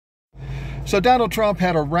So Donald Trump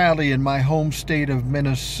had a rally in my home state of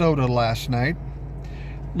Minnesota last night.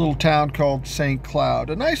 A little town called St. Cloud.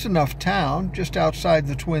 A nice enough town just outside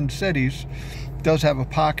the Twin Cities. It does have a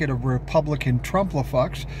pocket of Republican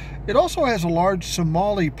Trumplafucks. It also has a large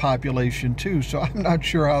Somali population too, so I'm not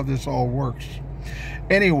sure how this all works.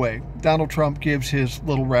 Anyway, Donald Trump gives his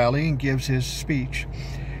little rally and gives his speech.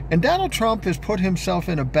 And Donald Trump has put himself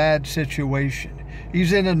in a bad situation.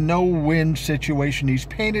 He's in a no-win situation. He's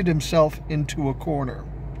painted himself into a corner.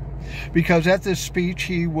 Because at this speech,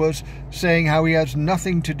 he was saying how he has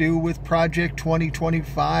nothing to do with Project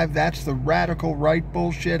 2025. That's the radical right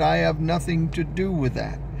bullshit. I have nothing to do with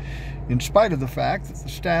that. In spite of the fact that the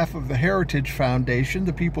staff of the Heritage Foundation,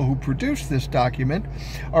 the people who produced this document,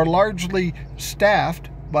 are largely staffed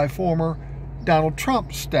by former Donald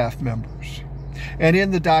Trump staff members. And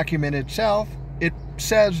in the document itself, it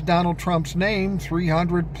says Donald Trump's name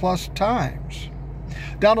 300 plus times.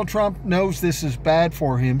 Donald Trump knows this is bad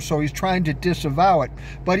for him, so he's trying to disavow it,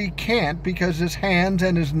 but he can't because his hands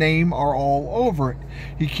and his name are all over it.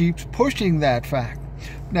 He keeps pushing that fact.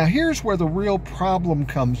 Now here's where the real problem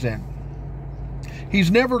comes in. He's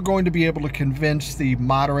never going to be able to convince the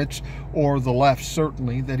moderates or the left,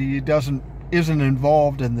 certainly, that he isn't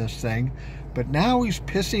involved in this thing, but now he's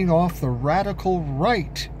pissing off the radical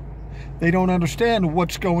right. They don't understand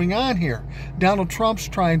what's going on here. Donald Trump's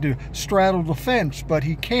trying to straddle the fence, but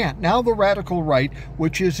he can't. Now the radical right,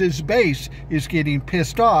 which is his base, is getting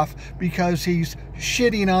pissed off because he's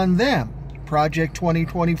shitting on them. Project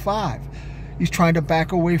 2025. He's trying to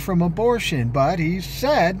back away from abortion, but he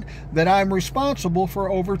said that I'm responsible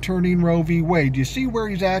for overturning Roe v. Wade. You see where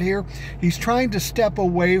he's at here? He's trying to step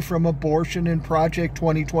away from abortion and Project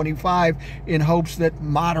 2025 in hopes that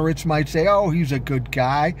moderates might say, oh, he's a good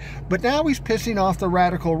guy. But now he's pissing off the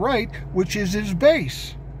radical right, which is his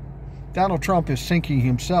base. Donald Trump is sinking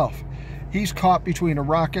himself. He's caught between a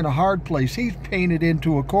rock and a hard place. He's painted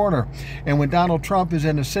into a corner. And when Donald Trump is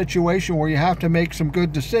in a situation where you have to make some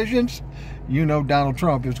good decisions, you know Donald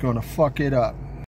Trump is going to fuck it up.